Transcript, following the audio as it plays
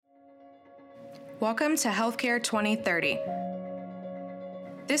Welcome to Healthcare 2030.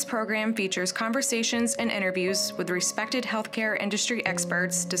 This program features conversations and interviews with respected healthcare industry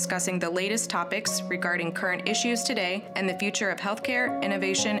experts discussing the latest topics regarding current issues today and the future of healthcare,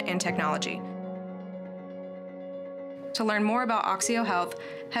 innovation, and technology. To learn more about Oxio Health,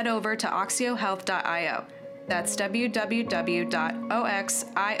 head over to oxiohealth.io. That's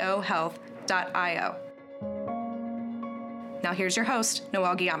www.oxiohealth.io. Now here's your host,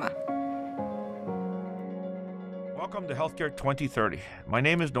 Noel Guillama. Welcome to Healthcare 2030. My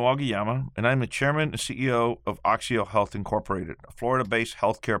name is Noel Guillama, and I'm the chairman and CEO of Oxio Health Incorporated, a Florida-based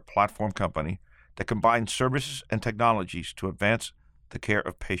healthcare platform company that combines services and technologies to advance the care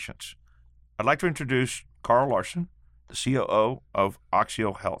of patients. I'd like to introduce Carl Larson, the COO of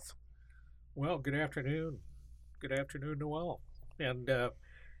Oxio Health. Well, good afternoon. Good afternoon, Noel. And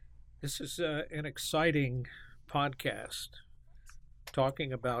this is an exciting podcast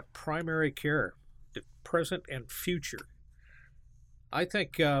talking about primary care, the present and future. I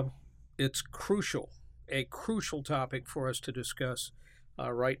think it's a crucial topic for us to discuss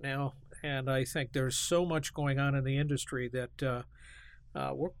right now. And I think there's so much going on in the industry that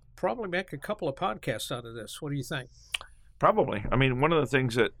we'll probably make a couple of podcasts out of this. What do you think? Probably. I mean, one of the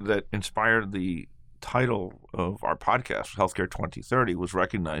things that inspired the title of our podcast, Healthcare 2030, was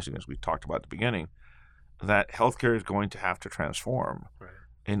recognizing, as we talked about at the beginning, that healthcare is going to have to transform. Right.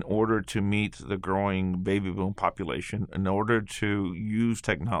 In order to meet the growing baby boom population, in order to use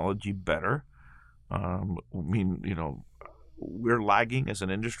technology better. We're lagging as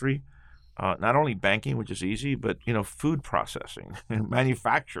an industry, not only banking, which is easy, but, food processing and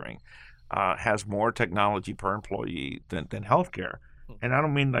manufacturing has more technology per employee than healthcare. And I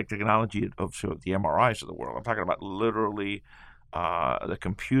don't mean like technology of sort of the MRIs of the world. I'm talking about literally the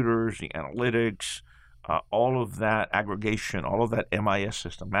computers, the analytics, all of that aggregation, all of that MIS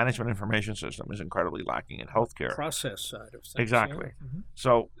system, management information system, is incredibly lacking in healthcare. Process side of things. Exactly. Yeah. Mm-hmm.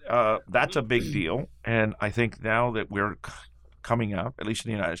 So that's a big deal. And I think now that we're coming out, at least in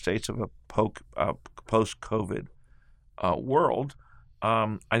the United States, of a post-COVID world,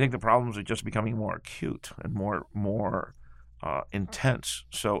 I think the problems are just becoming more acute and more intense.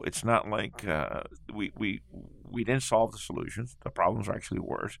 So it's not like we didn't solve the solutions. The problems are actually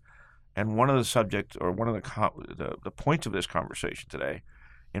worse. And one of the subjects, or one of the points of this conversation today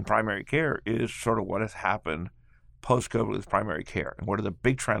in primary care is sort of what has happened post-COVID with primary care, and what are the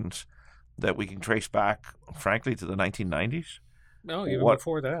big trends that we can trace back, frankly, to the 1990s. No, even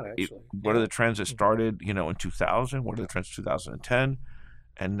before that, actually. What are the trends that started, in 2000? What are the trends in 2010?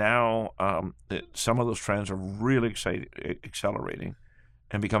 And now some of those trends are really accelerating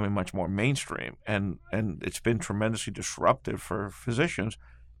and becoming much more mainstream. And it's been tremendously disruptive for physicians,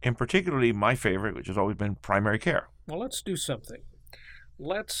 and particularly my favorite, which has always been primary care. Well, let's do something.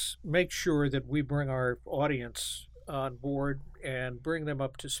 Let's make sure that we bring our audience on board and bring them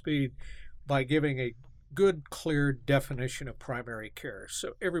up to speed by giving a good, clear definition of primary care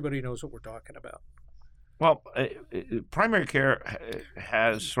so everybody knows what we're talking about. Well, primary care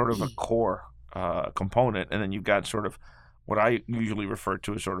has sort of a core component, and then you've got sort of what I usually refer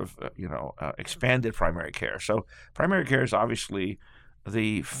to as sort of, expanded primary care. So primary care is obviously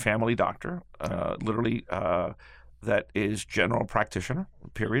the family doctor, literally that is general practitioner,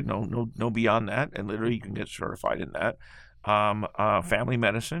 period. No beyond that, and literally you can get certified in that. Family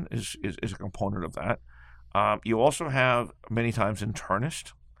medicine is a component of that. You also have many times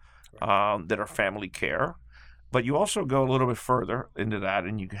internists that are family care, but you also go a little bit further into that,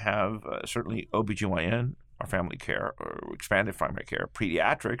 and you have certainly OBGYN, or family care, or expanded primary care,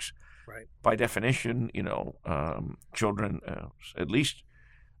 pediatrics. Right. By definition, children at least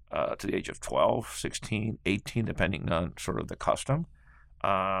to the age of 12, 16, 18, depending on sort of the custom.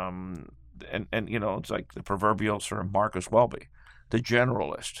 And it's like the proverbial sort of Marcus Welby, the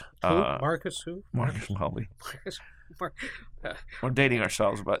generalist. Marcus who? Marcus Welby. We're dating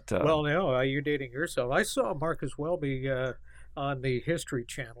ourselves, but... well, no, you're dating yourself. I saw Marcus Welby on the History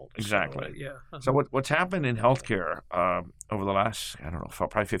Channel. Exactly. So, yeah. Uh-huh. So what's happened in healthcare over the last,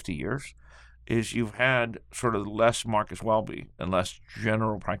 probably 50 years, is you've had sort of less Marcus Welby and less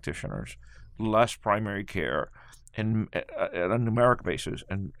general practitioners, less primary care, and at a numeric basis,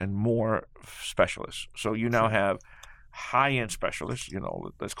 and more specialists. So you now have high-end specialists,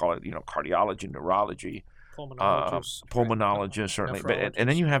 let's call it, cardiology, neurology, pulmonologists, certainly. But and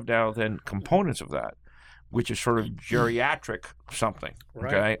then you have now components of that, which is sort of geriatric something,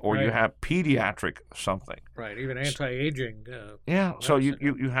 right, okay? Or right. You have pediatric something. Right, even anti-aging. Yeah, so you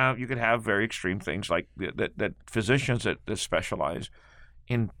could have very extreme things like that physicians that specialize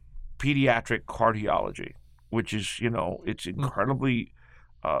in pediatric cardiology, which is, it's incredibly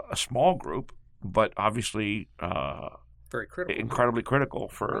a small group, but obviously Very critical. incredibly critical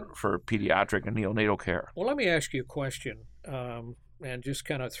for pediatric and neonatal care. Well, let me ask you a question, and just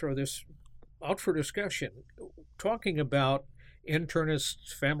kind of throw this out for discussion. Talking about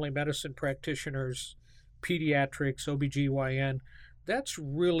internists, family medicine practitioners, pediatrics, OBGYN, that's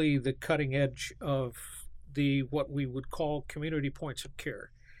really the cutting edge of what we would call community points of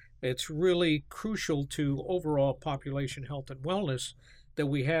care. It's really crucial to overall population health and wellness that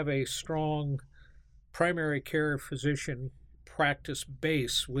we have a strong primary care physician practice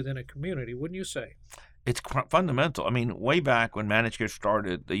base within a community, wouldn't you say? It's fundamental. I mean, way back when managed care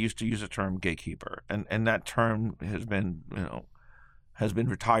started, they used to use the term gatekeeper, and that term has been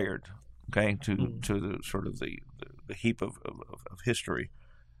retired. Okay, to the sort of the heap of history,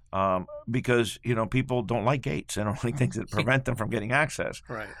 because people don't like gates. They don't like things that prevent them from getting access.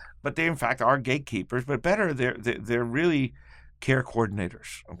 Right. But they in fact are gatekeepers. But better, they're really care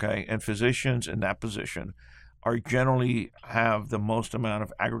coordinators. Okay, and physicians in that position are generally have the most amount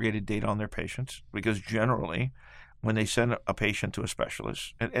of aggregated data on their patients, because generally when they send a patient to a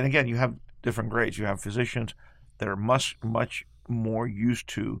specialist, and again, you have different grades. You have physicians that are much more used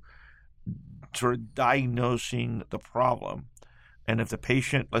to sort of diagnosing the problem. And if the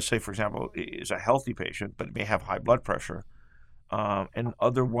patient, let's say, for example, is a healthy patient, but may have high blood pressure, and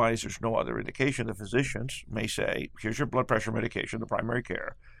otherwise there's no other indication, the physicians may say, here's your blood pressure medication, the primary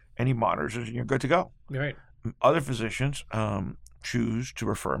care, and he monitors it, and you're good to go. Right. Other physicians choose to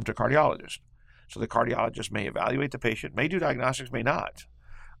refer him to cardiologist. So the cardiologist may evaluate the patient, may do diagnostics, may not.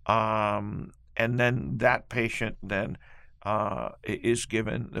 And then that patient then is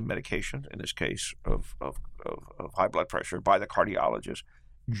given the medication, in this case of high blood pressure, by the cardiologist.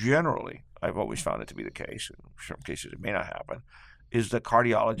 Generally, I've always found it to be the case, in some cases it may not happen, is the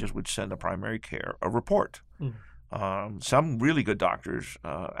cardiologist would send the primary care a report. Some really good doctors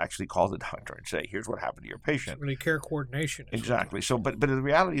actually call the doctor and say, here's what happened to your patient. It's really care coordination. Exactly. So, but the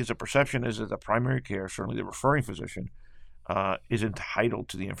reality is, the perception is that the primary care, certainly the referring physician, is entitled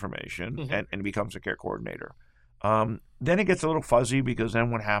to the information and becomes a care coordinator. Then it gets a little fuzzy, because then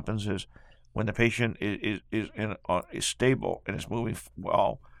what happens is, when the patient is stable and is moving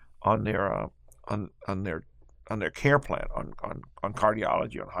well on their care plan, on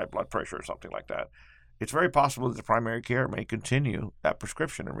cardiology, on high blood pressure, or something like that, it's very possible that the primary care may continue that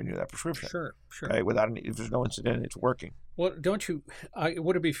prescription and renew that prescription. Sure. Okay, if there's no incident, it's working. Well,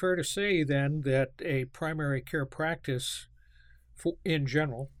 would it be fair to say then that a primary care practice, in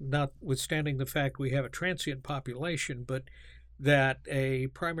general, notwithstanding the fact we have a transient population, but that a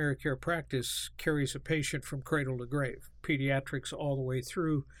primary care practice carries a patient from cradle to grave, pediatrics all the way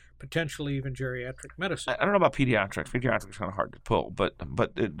through, potentially even geriatric medicine? I don't know about pediatrics. Pediatrics is kind of hard to pull, but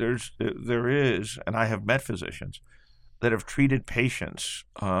there is, and I have met physicians that have treated patients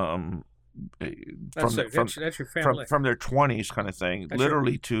That's your family. from their 20s, kind of thing, That's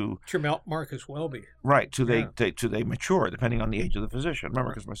literally to Marcus Welby. Right, till they mature, depending on the age of the physician.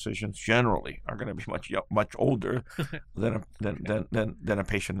 Remember, because physicians generally are going to be much older than a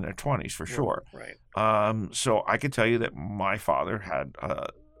patient in their 20s, for sure. Right. So I can tell you that my father had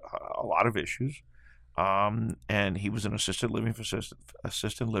a lot of issues, and he was in an assisted living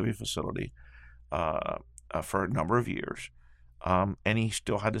facility for a number of years. And he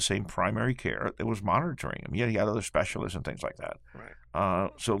still had the same primary care that was monitoring him. Yeah, he had other specialists and things like that. Right.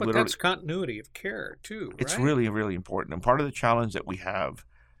 But that's continuity of care too, right? It's really, really important. And part of the challenge that we have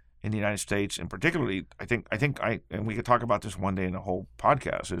in the United States, and particularly, I think, and we could talk about this one day in a whole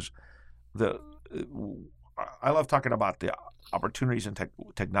podcast, is I love talking about the opportunities in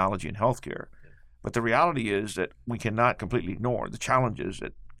technology in healthcare, but the reality is that we cannot completely ignore the challenges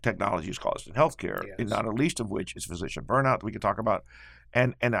that technology has caused in healthcare, Yes. not the least of which is physician burnout that we can talk about,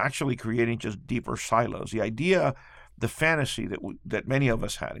 and actually creating just deeper silos. The idea, the fantasy that many of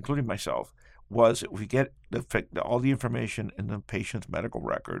us had, including myself, was that we get all the information in the patient's medical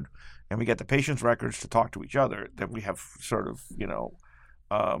record, and we get the patient's records to talk to each other, that we have sort of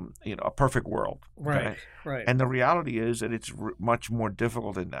a perfect world. Okay? Right. And the reality is that it's much more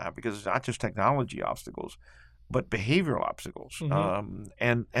difficult than that, because it's not just technology obstacles, but behavioral obstacles,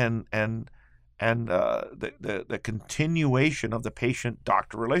 and the continuation of the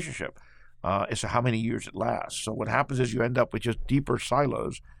patient-doctor relationship as to how many years it lasts. So what happens is you end up with just deeper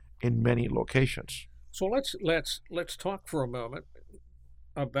silos in many locations. So let's talk for a moment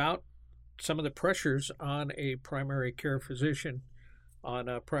about some of the pressures on a primary care physician, on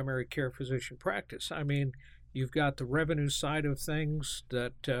a primary care physician practice. I mean, you've got the revenue side of things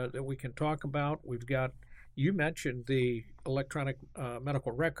that we can talk about. You mentioned the electronic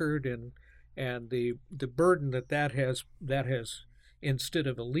medical record and the burden that has instead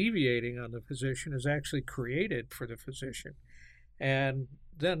of alleviating on the physician, is actually created for the physician. And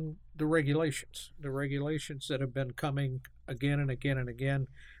then the regulations that have been coming again and again and again,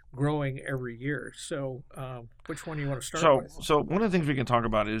 growing every year. So, which one do you want to start with? So one of the things we can talk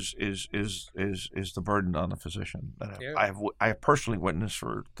about is the burden on the physician that I have personally witnessed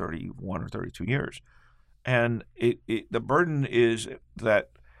for 31 or 32 years, and the burden is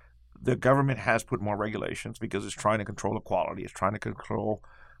that the government has put more regulations because it's trying to control the quality. It's trying to control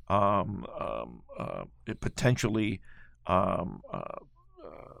potentially.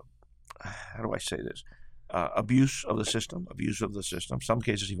 How do I say this? Abuse of the system. Some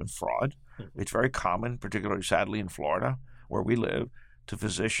cases even fraud. It's very common, particularly sadly in Florida, where we live, to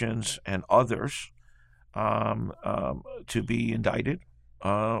physicians and others to be indicted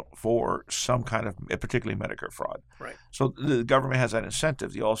for some kind of, particularly Medicare fraud. Right. So the government has that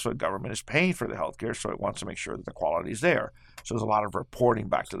incentive. The government is paying for the healthcare, so it wants to make sure that the quality is there. So there's a lot of reporting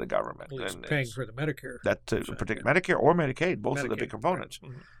back to the government. Well, it's paying for the Medicare. That particular Medicare or Medicaid, both of the big components.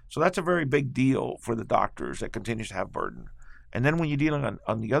 Right. Mm-hmm. So that's a very big deal for the doctors that continues to have burden. And then when you're dealing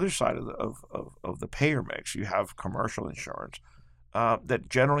on the other side of the payer mix, you have commercial insurance that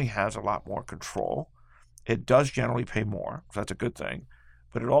generally has a lot more control. It does generally pay more, so that's a good thing.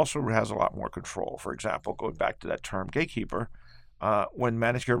 But it also has a lot more control. For example, going back to that term gatekeeper, when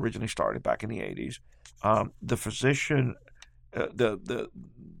Medicare originally started back in the 80s, the physician,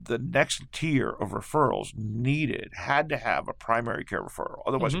 the next tier of referrals had to have a primary care referral.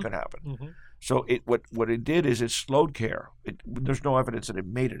 Otherwise, it couldn't happen. Mm-hmm. So what it did is it slowed care. There's no evidence that it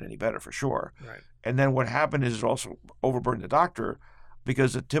made it any better for sure. Right. And then what happened is it also overburdened the doctor,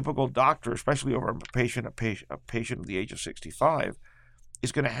 because a typical doctor, especially over a patient of the age of 65,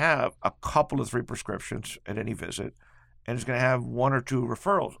 is going to have a couple of 3 prescriptions at any visit, and is going to have 1 or 2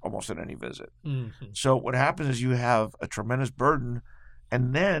 referrals almost at any visit. Mm-hmm. So what happens is you have a tremendous burden,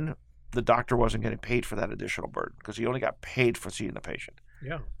 and then the doctor wasn't getting paid for that additional burden because he only got paid for seeing the patient.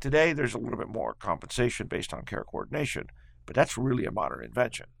 Yeah. Today, there's a little bit more compensation based on care coordination, but that's really a modern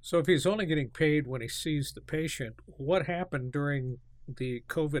invention. So if he's only getting paid when he sees the patient, what happened during the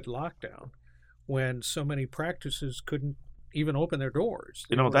COVID lockdown when so many practices couldn't even open their doors?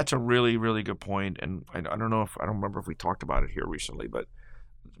 That's a really, really good point. And I don't remember if we talked about it here recently, but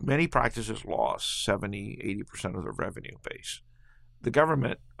many practices lost 70, 80% of their revenue base. The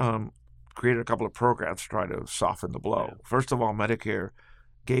government created a couple of programs to try to soften the blow. Yeah. First of all, Medicare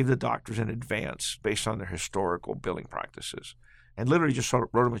gave the doctors an advance based on their historical billing practices, and literally just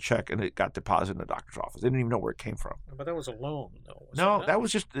wrote them a check, and it got deposited in the doctor's office. They didn't even know where it came from. But that was a loan, though. No,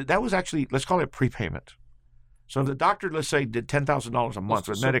 that was actually, let's call it prepayment. So if the doctor, let's say, did $10,000 a month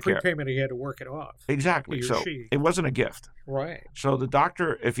with Medicare. Prepayment, he had to work it off. Exactly. So it wasn't a gift. Right. So the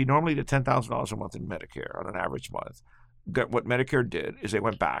doctor, if he normally did $10,000 a month in Medicare on an average month, what Medicare did is they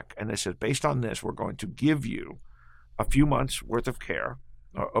went back and they said, based on this, we're going to give you a few months worth of care,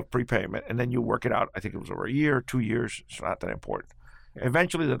 of prepayment, and then you work it out. I think it was over a year, 2 years. It's not that important. Yeah.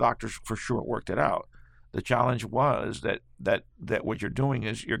 Eventually, the doctors for sure worked it out. The challenge was that what you're doing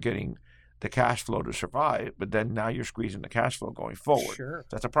is you're getting the cash flow to survive, but then now you're squeezing the cash flow going forward. Sure.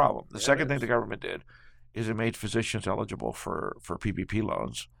 That's a problem. The second thing the government did is it made physicians eligible for PPP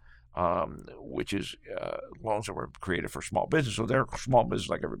loans, which is loans that were created for small business. So they're small business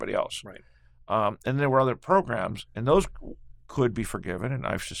like everybody else. Right. And there were other programs, and those could be forgiven, and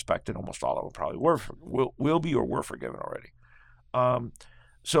I've suspected almost all of them probably will be or were forgiven already.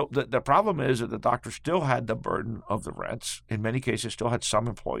 So the problem is that the doctor still had the burden of the rents. In many cases, still had some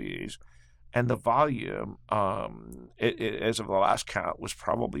employees. And the volume, as of the last count, was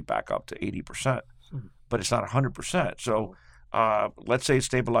probably back up to 80%, but it's not 100%. So let's say it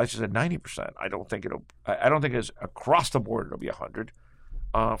stabilizes at 90%. I don't think it's across the board it'll be 100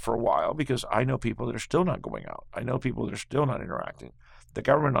 for a while, because I know people that are still not going out. I know people that are still not interacting. The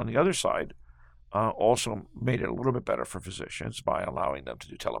government on the other side also made it a little bit better for physicians by allowing them to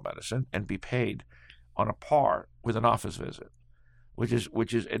do telemedicine and be paid on a par with an office visit.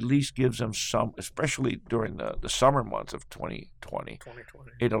 Which is at least gives them some, especially during the summer months of 2020.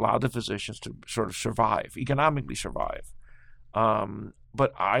 It allowed the physicians to sort of economically survive.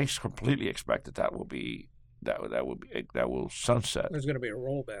 But I completely expect that will sunset. There's going to be a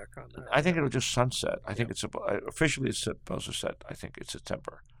rollback on that. I think it'll just sunset. I think it's officially it's supposed to set. I think it's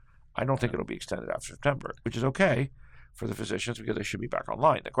September. I don't think it'll be extended after September, which is okay for the physicians because they should be back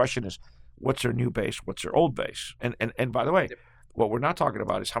online. The question is, what's their new base? What's their old base? And by the way. What we're not talking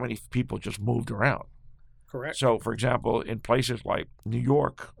about is how many people just moved around. Correct. So, for example, in places like New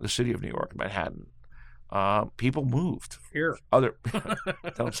York, the city of New York, Manhattan, people moved. Here. Other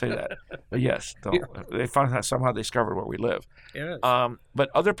don't say that, but yes, they found out somehow they discovered where we live. Yes. But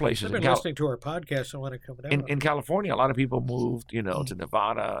other places I've been listening to our podcast and want to come down. in California, a lot of people moved, to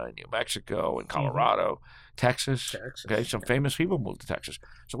Nevada and New Mexico and Colorado, Texas. Okay, some famous people moved to Texas.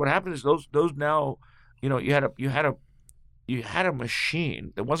 So what happened is those now, you had a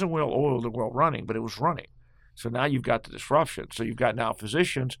machine that wasn't well oiled and well running, but it was running. So now you've got the disruption. So you've got now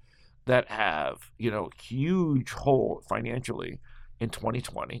physicians that have, huge hole financially in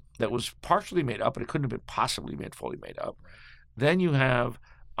 2020 that was partially made up, but it couldn't have been possibly fully made up. Then you have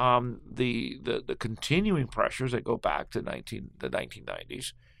the continuing pressures that go back to the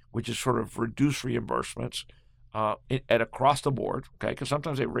 1990s, which is sort of reduced reimbursements at across the board, okay? Because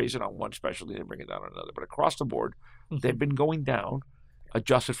sometimes they raise it on one specialty and bring it down on another, but across the board, they've been going down,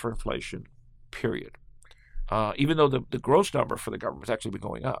 adjusted for inflation, period. Even though the gross number for the government has actually been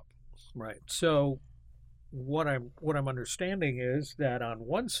going up. Right. So what I'm understanding is that on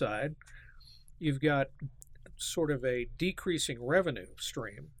one side, you've got sort of a decreasing revenue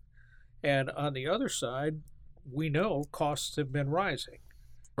stream, and on the other side, we know costs have been rising.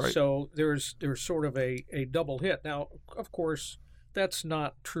 Right. So there's sort of a double hit. Now, of course, that's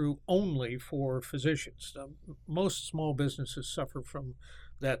not true only for physicians. Most small businesses suffer from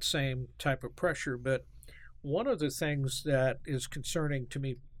that same type of pressure, but one of the things that is concerning to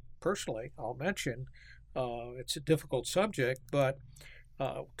me personally, I'll mention, it's a difficult subject, but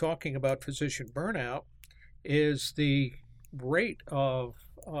talking about physician burnout is the rate of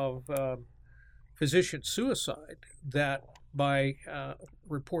physician suicide that by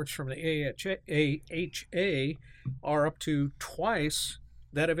reports from the AHA are up to twice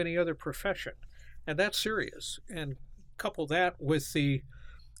that of any other profession. And that's serious. And couple that with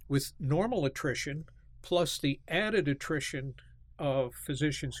normal attrition plus the added attrition of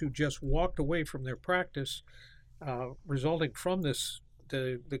physicians who just walked away from their practice, resulting from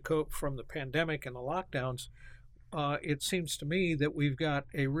from the pandemic and the lockdowns. It seems to me that we've got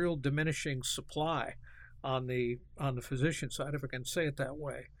a real diminishing supply on the physician side, if I can say it that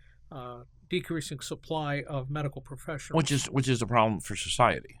way, decreasing supply of medical professionals, which is a problem for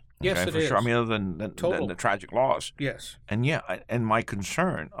society. Yes, okay, it for is. sure. I mean, other than the tragic loss. Yes. And and my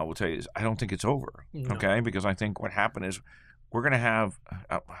concern, I will tell you, is I don't think it's over. No. Okay, because I think what happened is we're going to have,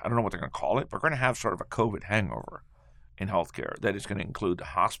 I don't know what they're going to call it, but we're going to have sort of a COVID hangover in healthcare that is going to include the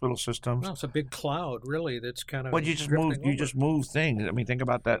hospital systems. Well, it's a big cloud, really. That's kind of. Well, you just move things. I mean, think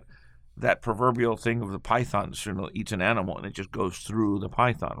about that proverbial thing of the python that eats an animal and it just goes through the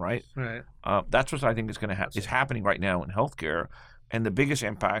python, right? Right. That's what I think is going to happen. It's happening right now in healthcare, and the biggest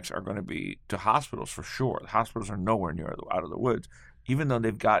impacts are going to be to hospitals for sure. The hospitals are nowhere near out of the woods, even though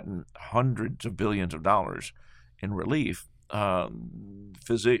they've gotten hundreds of billions of dollars in relief.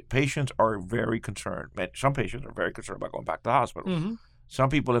 Patients are very concerned. Some patients are very concerned about going back to the hospital. Mm-hmm. Some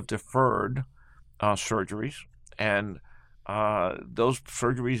people have deferred surgeries, and those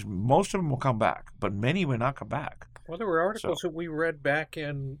surgeries, most of them will come back, but many will not come back. Well, there were articles that we read back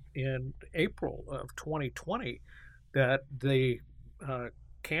in April of 2020 that the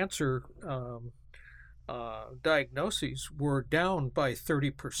cancer diagnoses were down by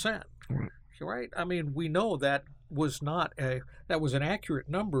 30%. Right? I mean, we know that was an accurate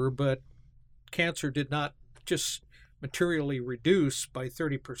number, but cancer did not just materially reduce by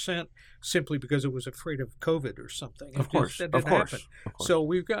 30% simply because it was afraid of COVID or something. Of course. That didn't happen. So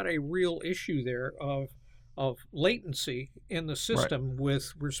we've got a real issue there of latency in the system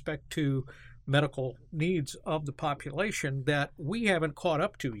with respect to medical needs of the population that we haven't caught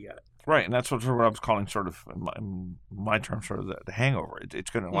up to yet. Right, and that's what I was calling sort of, my term, sort of the hangover.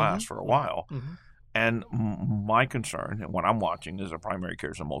 It's going to last for a while. Mm-hmm. And my concern, and what I'm watching, is that primary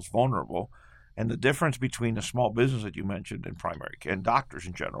care is the most vulnerable. And the difference between the small business that you mentioned and primary care, and doctors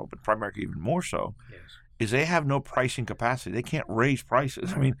in general, but primary care even more so, is they have no pricing capacity. They can't raise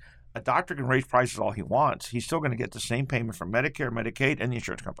prices. I mean, a doctor can raise prices all he wants. He's still going to get the same payment from Medicare, Medicaid, and the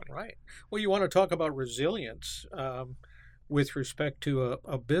insurance company. Right. Well, you want to talk about resilience with respect to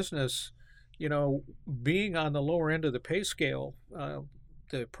a business, being on the lower end of the pay scale,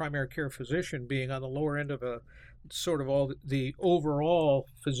 the primary care physician being on the lower end of a sort of all the overall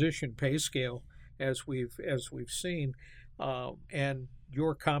physician pay scale as we've seen, and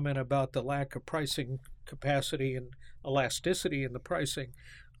your comment about the lack of pricing capacity and elasticity in the pricing,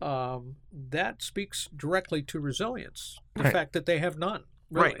 that speaks directly to resilience. The fact that they have none.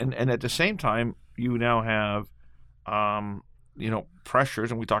 Really. Right, and at the same time, you now have,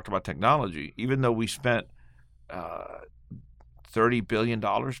 pressures, and we talked about technology. Even though we spent $30 billion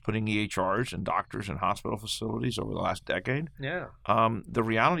putting EHRs in doctors and hospital facilities over the last decade. Yeah. The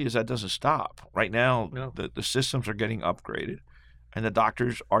reality is that doesn't stop. Right now, No. the systems are getting upgraded, and the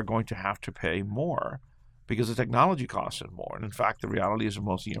doctors are going to have to pay more because the technology costs them more. And in fact, the reality is that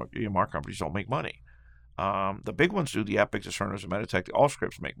most EMR companies don't make money. The big ones do. The Epics, the Cerner's, the Meditech, the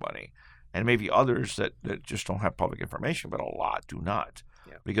Allscripts make money, and maybe others that just don't have public information, but a lot do not,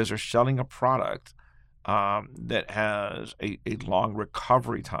 because they're selling a product that has a long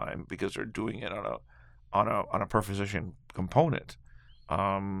recovery time because they're doing it on a per physician component,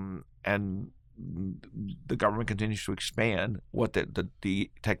 and the government continues to expand what the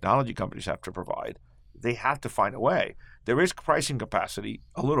technology companies have to provide. They have to find a way. There is pricing capacity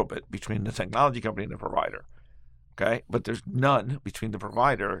a little bit between the technology company and the provider, okay, but there's none between the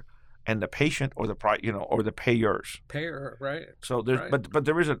provider and the patient or the payers. Payer, right? So there's, right. but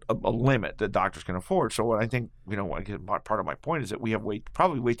there is a limit that doctors can afford. So what I think, part of my point is that we have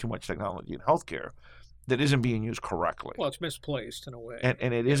probably way too much technology in healthcare that isn't being used correctly. Well, it's misplaced in a way,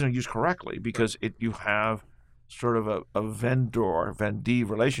 and it isn't used correctly because you have sort of a vendee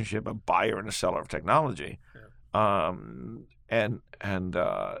relationship, a buyer and a seller of technology, and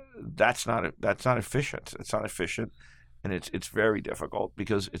that's not efficient. It's not efficient. And it's very difficult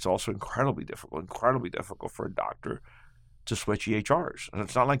because it's also incredibly difficult for a doctor to switch EHRs. And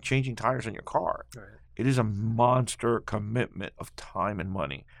it's not like changing tires in your car. Right. It is a monster commitment of time and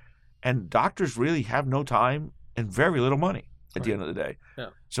money. And doctors really have no time and very little money at the end of the day. Yeah.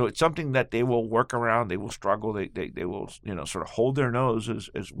 So it's something that they will work around. They will struggle. They will sort of hold their nose,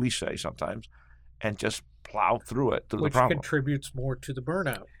 as we say sometimes, and just plow through it to the problem. Which contributes more to the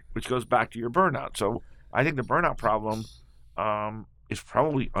burnout. Which goes back to your burnout. So I think the burnout problem is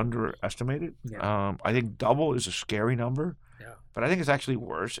probably underestimated. Yeah. I think double is a scary number, but I think it's actually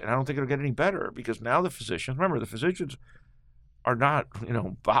worse, and I don't think it'll get any better because now the physicians are not,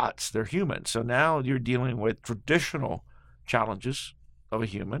 bots. They're humans. So now you're dealing with traditional challenges of a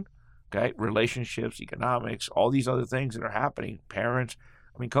human, okay? Relationships, economics, all these other things that are happening. Parents.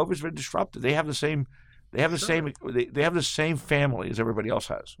 I mean, COVID's been disrupted. They have the same. They have the same. They have the same family as everybody else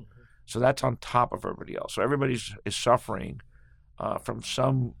has. Mm-hmm. So that's on top of everybody else. So everybody is suffering from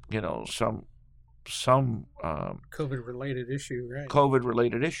some COVID-related issue, right?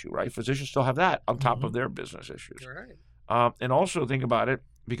 COVID-related issue, right? Physicians still have that on top of their business issues. Right. And also think about it,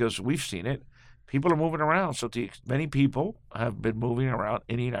 because we've seen it, people are moving around. So many people have been moving around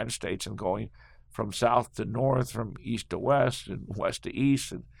in the United States and going from south to north, from east to west, and west to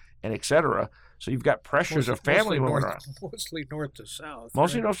east, and et cetera. So you've got pressures of family moving around. Mostly north to south.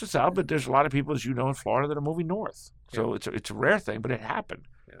 Mostly right? north to south, but there's a lot of people, as you know, in Florida that are moving north. So it's a rare thing, but it happened.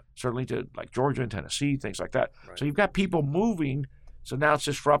 Yeah. Certainly to like Georgia and Tennessee, things like that. Right. So you've got people moving, so now it's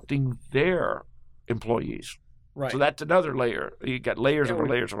disrupting their employees. Right. So that's another layer. You got layers over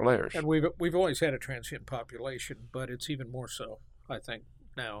layers over layers. And we've always had a transient population, but it's even more so, I think,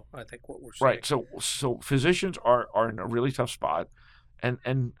 now. I think what we're seeing. Right. So physicians are in a really tough spot. And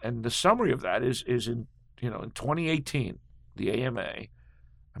the summary of that is in 2018, the AMA,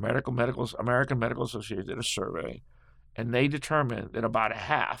 American Medical Association, did a survey, and they determined that about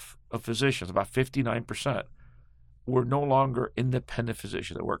half of physicians, about 59%, were no longer independent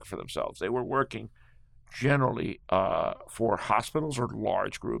physicians that worked for themselves. They were working generally for hospitals or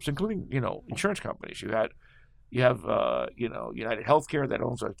large groups, including insurance companies. You have United Healthcare that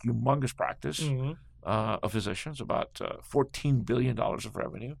owns a humongous practice of physicians, about $14 billion of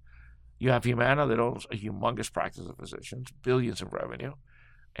revenue. You have Humana that owns a humongous practice of physicians, billions of revenue,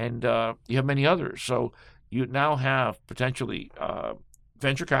 and you have many others. So you now have potentially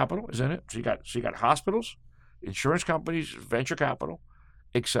venture capital is in it. So you got hospitals, insurance companies, venture capital,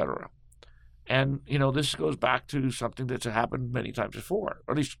 etc. And this goes back to something that's happened many times before,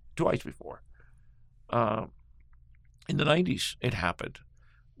 or at least twice before. In the 90s, it happened,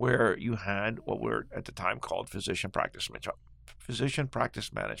 where you had what were at the time called physician practice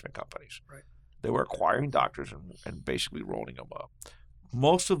management companies. Right. They were acquiring doctors and basically rolling them up.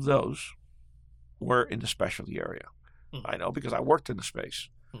 Most of those were in the specialty area. Mm-hmm. I know because I worked in the space,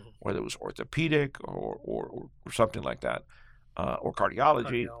 whether it was orthopedic or something like that, or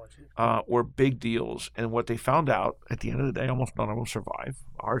cardiology. Were big deals. And what they found out at the end of the day, almost none of them survived.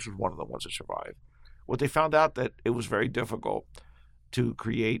 Ours was one of the ones that survived. What they found out that it was very difficult to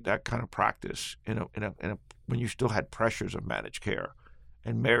create that kind of practice in a when you still had pressures of managed care,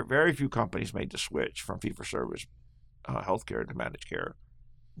 and very few companies made the switch from fee-for-service healthcare to managed care.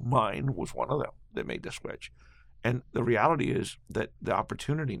 Mine was one of them that made the switch, and the reality is that the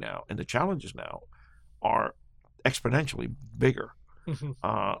opportunity now and the challenges now are exponentially bigger,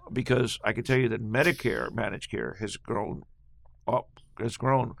 because I can tell you that Medicare managed care has grown has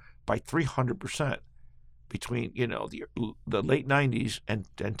grown by 300% between the late 90s and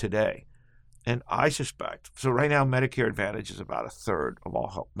today. And I suspect, so right now Medicare Advantage is about a third of all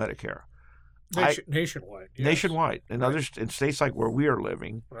health Medicare. Nationwide. Yes. Nationwide. In in states like where we are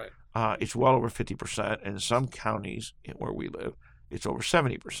living, right, it's well over 50%. And in some counties where we live, it's over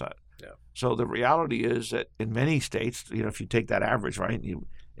 70%. Yeah. So the reality is that in many states, if you take that average, right,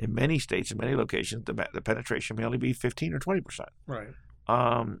 in many states, in many locations, the penetration may only be 15 or 20%. Right.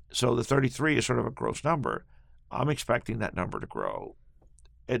 So the 33 is sort of a gross number. I'm expecting that number to grow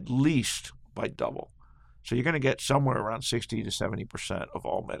at least by double. So you're going to get somewhere around 60 to 70% of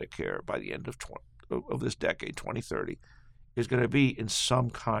all Medicare by the end of this decade, 2030, is going to be in some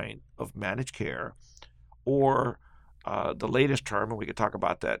kind of managed care, or the latest term, and we could talk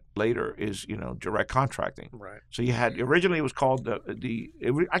about that later, is direct contracting. Right. So you had originally it was called originally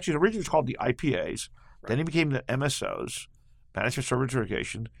it was called the IPAs. Right. Then it became the MSOs, Management Service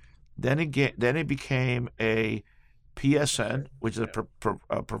Organization. Then it became a PSN, which is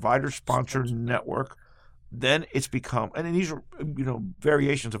a provider-sponsored network. Then it's become, and these are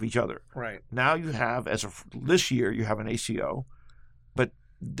variations of each other. Right. Now you have, as of this year, you have an ACO, but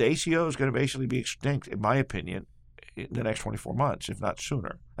the ACO is going to basically be extinct, in my opinion, in the next 24 months, if not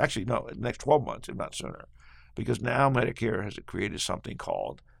sooner. Actually, no, in the next 12 months, if not sooner, because now Medicare has created something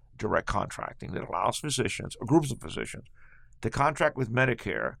called direct contracting that allows physicians, or groups of physicians, to contract with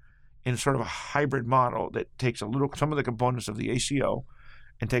Medicare in sort of a hybrid model that takes some of the components of the ACO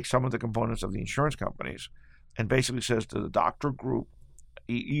and takes some of the components of the insurance companies, and basically says to the doctor group,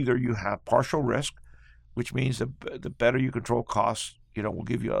 either you have partial risk, which means the better you control costs, we'll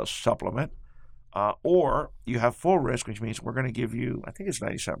give you a supplement, or you have full risk, which means we're going to give you, I think it's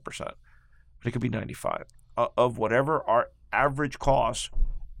 97%, but it could be 95% of whatever our average costs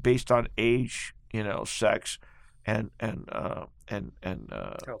based on age, sex, and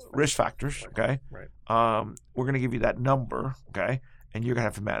risk factors. Okay, right. We're going to give you that number. Okay. And you're going to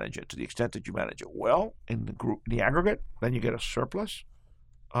have to manage it to the extent that you manage it well in the aggregate. Then you get a surplus.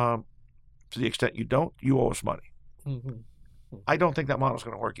 To the extent you don't, you owe us money. Mm-hmm. I don't think that model is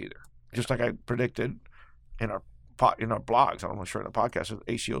going to work either. Just like I predicted in our blogs, I'm not sure in the podcast, that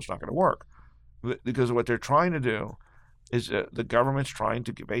ACO is not going to work, because what they're trying to do is the government's trying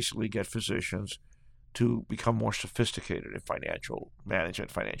to basically get physicians to become more sophisticated in financial management,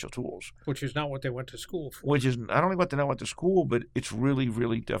 financial tools. Which is not what they went to school for. Which is not only what they went to school, but it's really,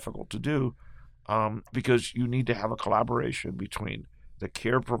 really difficult to do, because you need to have a collaboration between the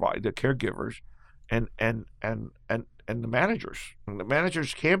caregivers, and the managers. And the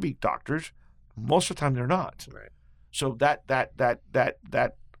managers can be doctors. Most of the time, they're not. Right. So that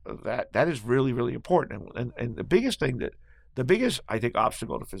is really, really important. And the biggest I think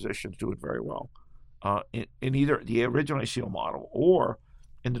obstacle to physicians do it very well, in either the original ACO model or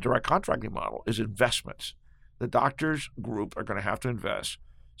in the direct contracting model, is investments. The doctors group are going to have to invest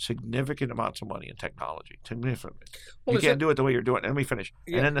significant amounts of money in technology. Significant. You can't do it the way you're doing it. Let me finish.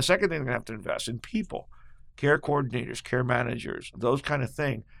 Yeah. And then the second thing, they're going to have to invest in people, care coordinators, care managers. Those kind of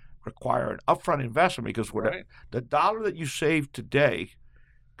things require an upfront investment, because the dollar that you save today,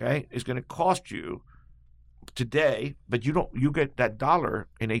 okay, is going to cost you today, but you get that dollar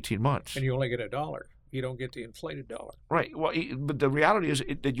in 18 months. And you only get $1. You don't get the inflated dollar. Right. Well, but the reality is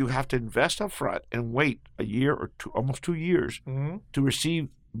that you have to invest up front and wait a year or two, almost 2 years, mm-hmm. to receive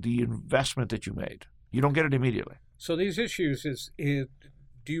the investment that you made. You don't get it immediately. So these issues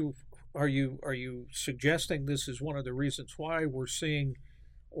are you suggesting this is one of the reasons why we're seeing,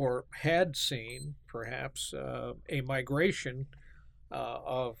 or had seen perhaps, a migration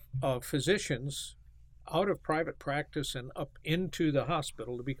of physicians out of private practice and up into the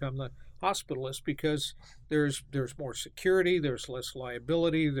hospital to become the hospitalist, because there's more security, there's less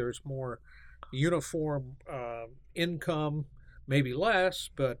liability, there's more uniform income, maybe less,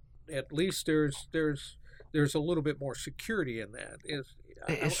 but at least there's a little bit more security in that.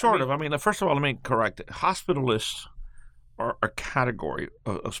 It's sort of. I mean, first of all, let me correct it. Hospitalists are a category,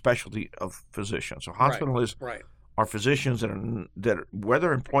 a specialty of physicians. So hospitalists are physicians that are,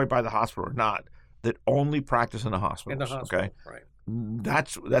 whether employed by the hospital or not, that only practice in the hospital. Okay, right.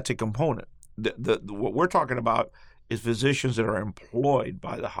 That's a component. What we're talking about is physicians that are employed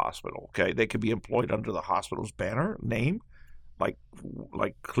by the hospital. Okay, they could be employed under the hospital's banner name, like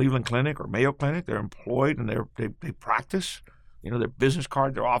Cleveland Clinic or Mayo Clinic. They're employed and they practice. Their business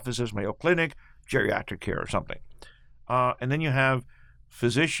card, their offices, Mayo Clinic, geriatric care or something. And then you have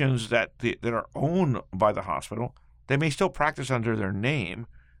physicians that are owned by the hospital. They may still practice under their name,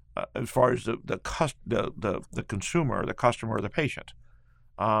 as far as the consumer, the customer, or the patient,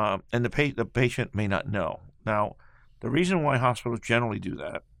 and the patient may not know. Now, The reason why hospitals generally do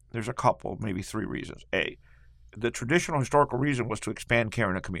that, there's a couple, maybe three reasons. A, the traditional historical reason was to expand care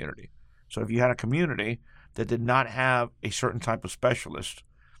in a community. So if you had a community that did not have a certain type of specialist,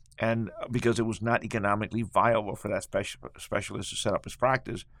 and because it was not economically viable for that specialist to set up his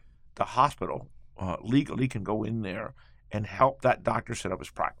practice, the hospital legally can go in there and help that doctor set up his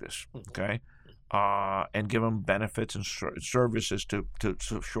practice, okay? And give them benefits and services to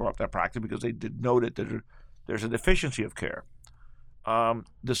shore up that practice because they did know that there's a deficiency of care.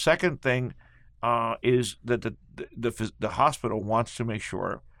 The second thing is that the hospital wants to make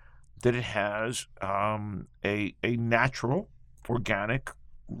sure that it has a natural, organic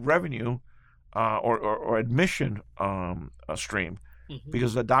revenue or admission stream. Mm-hmm.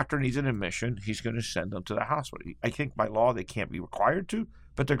 Because the doctor needs an admission, he's going to send them to the hospital. I think by law they can't be required to,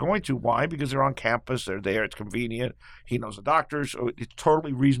 but they're going to. Why? Because they're on campus, they're there, it's convenient, he knows the doctor, so it's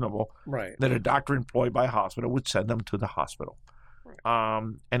totally reasonable that a doctor employed by a hospital would send them to the hospital.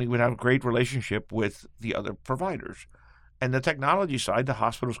 Right. And he would have a great relationship with the other providers. And the technology side, the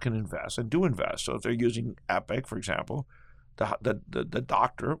hospitals can invest and do invest. So if they're using Epic, for example, the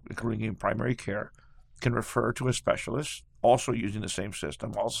doctor, including in primary care, can refer to a specialist, also using the same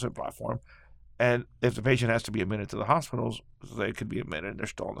system, also same platform. And if the patient has to be admitted to the hospitals, they could be admitted and they're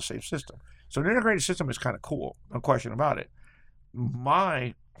still in the same system. So an integrated system is kind of cool, no question about it.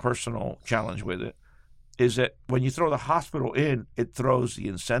 My personal challenge with it is that when you throw the hospital in, it throws the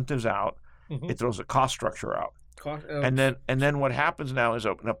incentives out, it throws the cost structure out. And then what happens now is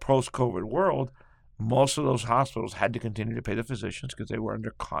in a post-COVID world, most of those hospitals had to continue to pay the physicians because they were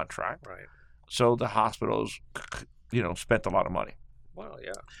under contract. Right. So the hospitals, spent a lot of money. Well,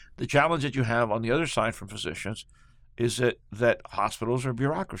 yeah. The challenge that you have on the other side from physicians is that hospitals are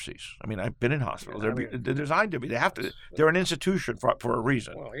bureaucracies. I mean, I've been in hospitals. They're designed to be. They're an institution for a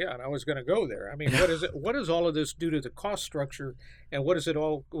reason. Well, yeah, and I was going to go there. I mean, what is it? What does all of this do to the cost structure, and what does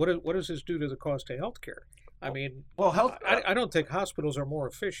this do to the cost of healthcare? I mean, I don't think hospitals are more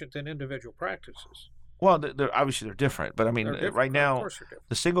efficient than individual practices. Well, obviously they're different, but I mean, right now,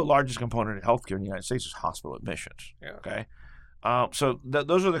 the single largest component of healthcare in the United States is hospital admissions. Yeah. Okay, so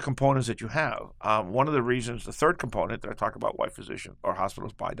those are the components that you have. One of the reasons, the third component that I talk about why physicians or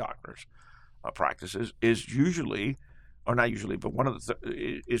hospitals buy doctors' practices is usually, or not usually, but one of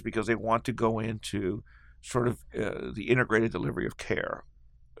is because they want to go into sort of the integrated delivery of care,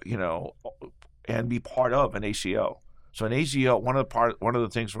 and be part of an ACO. So an ACO, one of the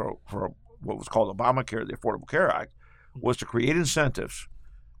things for what was called Obamacare, the Affordable Care Act, was to create incentives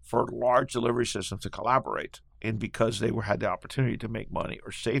for large delivery systems to collaborate, and because they had the opportunity to make money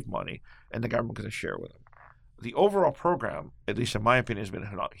or save money, and the government was going to share with them. The overall program, at least in my opinion, has been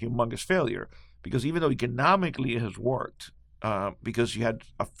a humongous failure because even though economically it has worked, because you had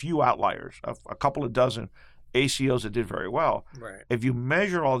a few outliers, a couple of dozen ACOs that did very well. Right. If you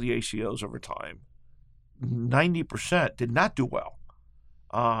measure all the ACOs over time, 90% did not do well.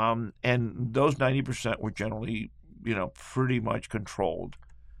 And those 90% were generally, pretty much controlled,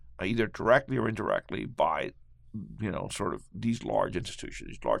 either directly or indirectly by, sort of these large institutions,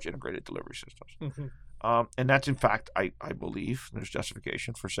 these large integrated delivery systems. Mm-hmm. And that's, in fact, I believe there's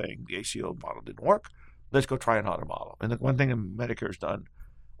justification for saying the ACO model didn't work. Let's go try another model. And the one thing that Medicare has done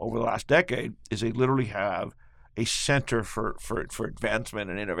over the last decade is they literally have a center for advancement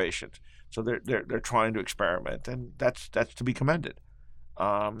and innovation. So they're trying to experiment, and that's to be commended.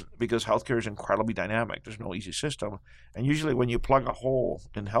 Because healthcare is incredibly dynamic. There's no easy system. And usually when you plug a hole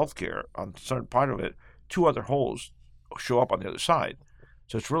in healthcare on a certain part of it, two other holes show up on the other side.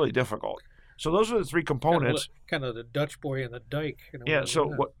 So it's really difficult. So those are the three components. Kind of the Dutch boy in the dike. Yeah,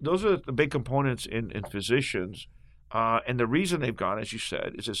 so those are the big components in physicians. And the reason they've gone, as you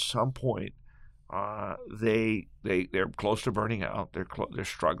said, is at some point they're close to burning out. They're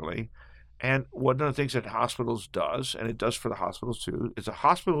struggling. And one of the things that hospitals does, and it does for the hospitals too, is the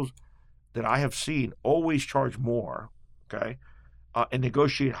hospitals that I have seen always charge more, okay, and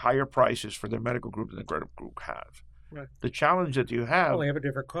negotiate higher prices for their medical group than the medical group has. Right. The challenge that you have... Well, they have a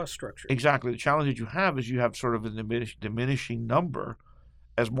different cost structure. Exactly. The challenge that you have is you have sort of a diminishing number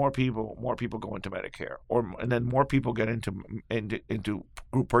as more people go into Medicare, and then more people get into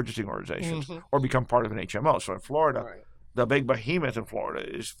group purchasing organizations or become part of an HMO. So in Florida, the big behemoth in Florida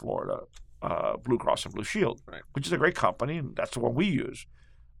is Florida Blue Cross and Blue Shield, which is a great company, and that's the one we use.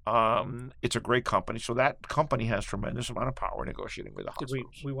 It's a great company, so that company has tremendous amount of power negotiating with the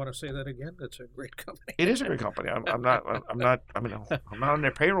hospitals. We want to say that again? That's a great company. It is a great company. I'm not on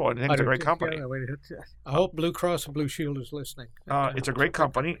their payroll. I think it's a great company. I hope Blue Cross and Blue Shield is listening. It's a great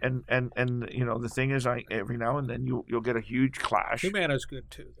company, and the thing is, every now and then you'll get a huge clash. Humana's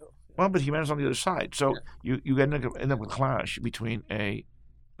good too, though. Well, but Humana's on the other side. So you end up with a clash between a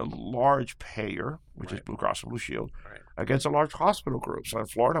large payer, which is Blue Cross and Blue Shield, against a large hospital group. So in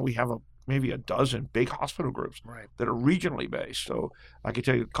Florida, we have maybe a dozen big hospital groups that are regionally based. So I can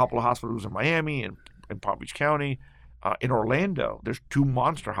tell you a couple of hospitals in Miami and in Palm Beach County. In Orlando, there's 2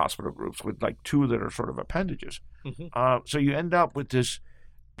 monster hospital groups with like 2 that are sort of appendages. So you end up with this,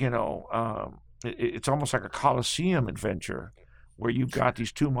 it's almost like a Coliseum adventure where you've got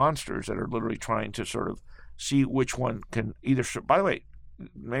these 2 monsters that are literally trying to sort of see which one can either, by the way,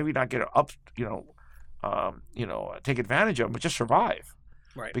 maybe not get up, take advantage of them, but just survive.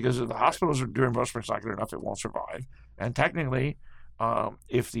 Right. Because if the hospitals are doing reimbursements not good enough, it won't survive. And technically,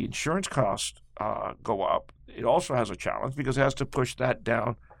 if the insurance costs go up, it also has a challenge because it has to push that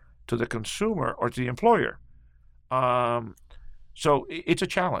down to the consumer or to the employer. So it's a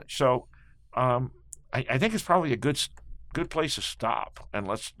challenge. So I think it's probably a good place to stop, and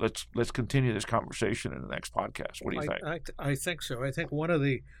let's continue this conversation in the next podcast. What do you think? I think so. I think one of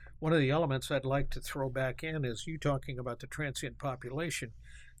the elements I'd like to throw back in is you talking about the transient population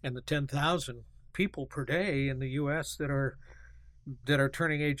and the 10,000 people per day in the U.S. that are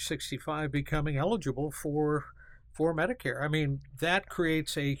turning age 65, becoming eligible for Medicare. I mean, that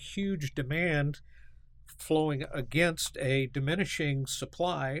creates a huge demand flowing against a diminishing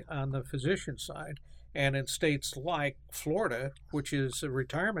supply on the physician side. And in states like Florida, which is a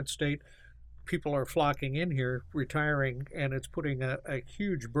retirement state, people are flocking in here, retiring, and it's putting a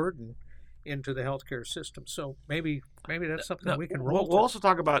huge burden into the healthcare system. So maybe that's something we can roll. We'll also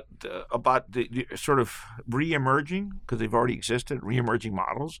talk about the sort of re-emerging, because they've already existed, re-emerging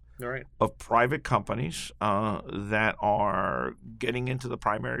models of private companies that are getting into the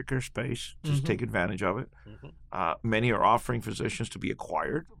primary care space to take advantage of it. Many are offering physicians to be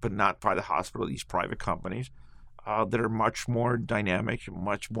acquired, but not by the hospital, these private companies that are much more dynamic,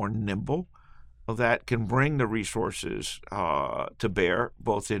 much more nimble, that can bring the resources to bear,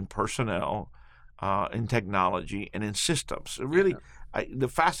 both in personnel, in technology, and in systems. Really, the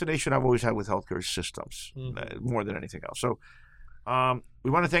fascination I've always had with healthcare is systems, more than anything else. So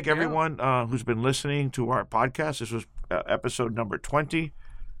we want to thank everyone who's been listening to our podcast. This was episode number 20,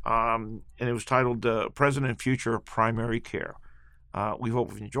 and it was titled Present and Future of Primary Care. We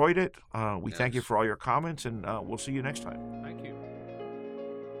hope you've enjoyed it. We thank you for all your comments, and we'll see you next time. Thank you.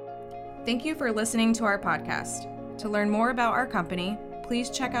 Thank you for listening to our podcast. To learn more about our company, please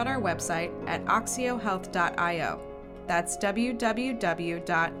check out our website at oxiohealth.io. That's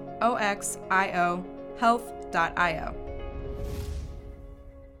www.oxiohealth.io.